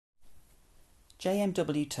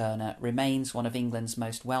J.M.W. Turner remains one of England's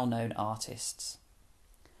most well-known artists.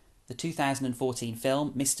 The 2014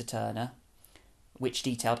 film Mr. Turner, which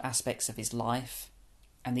detailed aspects of his life,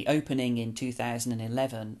 and the opening in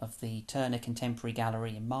 2011 of the Turner Contemporary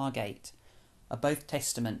Gallery in Margate are both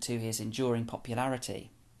testament to his enduring popularity.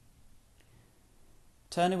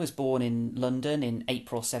 Turner was born in London in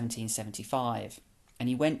April 1775, and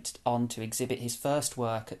he went on to exhibit his first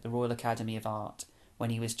work at the Royal Academy of Art when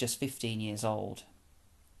he was just 15 years old.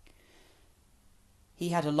 He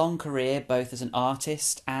had a long career both as an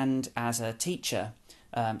artist and as a teacher,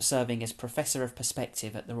 serving as Professor of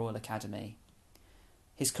Perspective at the Royal Academy.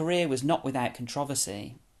 His career was not without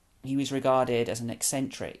controversy. He was regarded as an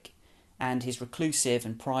eccentric, and his reclusive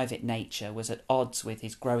and private nature was at odds with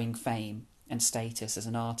his growing fame and status as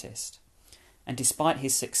an artist. And despite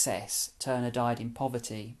his success, Turner died in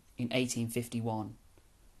poverty in 1851.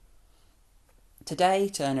 Today,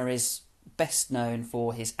 Turner is best known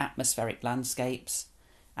for his atmospheric landscapes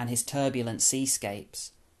and his turbulent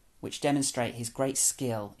seascapes, which demonstrate his great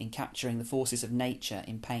skill in capturing the forces of nature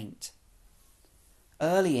in paint.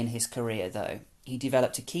 Early in his career, though, he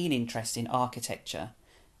developed a keen interest in architecture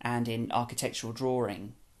and in architectural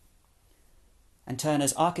drawing. And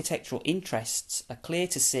Turner's architectural interests are clear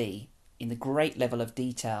to see in the great level of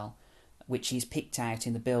detail which he's picked out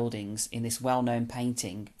in the buildings in this well-known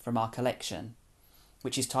painting from our collection,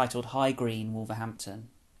 which is titled High Green, Wolverhampton.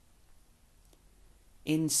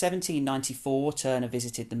 In 1794, Turner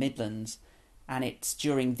visited the Midlands, and it's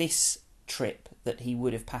during this trip that he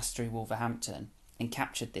would have passed through Wolverhampton and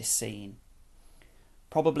captured this scene.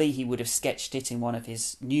 Probably he would have sketched it in one of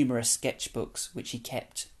his numerous sketchbooks which he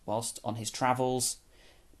kept whilst on his travels,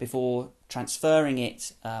 before transferring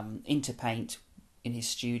it into paint in his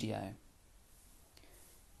studio.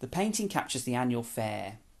 The painting captures the annual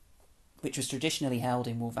fair, which was traditionally held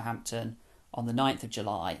in Wolverhampton on the 9th of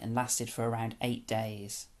July and lasted for around 8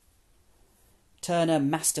 days. Turner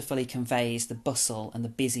masterfully conveys the bustle and the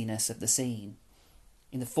busyness of the scene.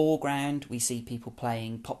 In the foreground we see people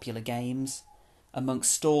playing popular games,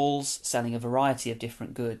 amongst stalls selling a variety of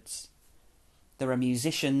different goods. There are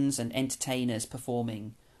musicians and entertainers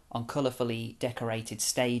performing on colourfully decorated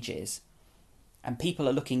stages, and people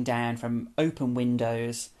are looking down from open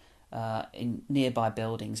windows in nearby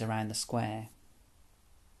buildings around the square.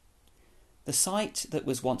 The site that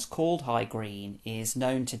was once called High Green is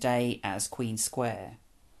known today as Queen Square.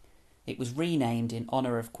 It was renamed in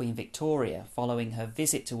honour of Queen Victoria following her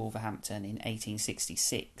visit to Wolverhampton in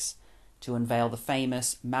 1866 to unveil the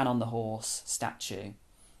famous Man on the Horse statue,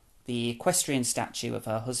 the equestrian statue of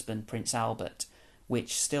her husband Prince Albert,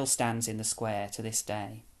 which still stands in the square to this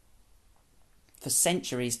day. For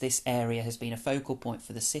centuries this area has been a focal point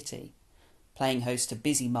for the city, playing host to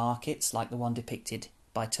busy markets like the one depicted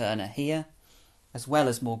by Turner here, as well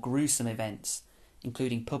as more gruesome events,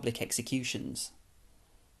 including public executions.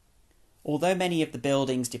 Although many of the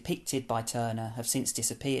buildings depicted by Turner have since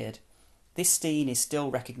disappeared, this scene is still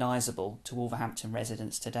recognisable to Wolverhampton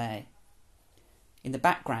residents today. In the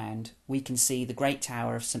background we can see the great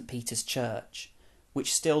tower of St. Peter's Church,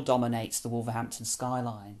 which still dominates the Wolverhampton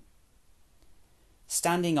skyline.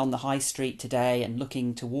 Standing on the high street today and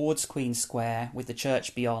looking towards Queen Square with the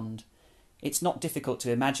church beyond, it's not difficult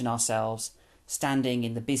to imagine ourselves standing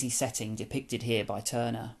in the busy setting depicted here by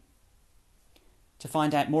Turner. To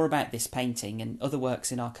find out more about this painting and other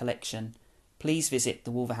works in our collection, please visit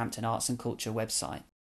the Wolverhampton Arts and Culture website.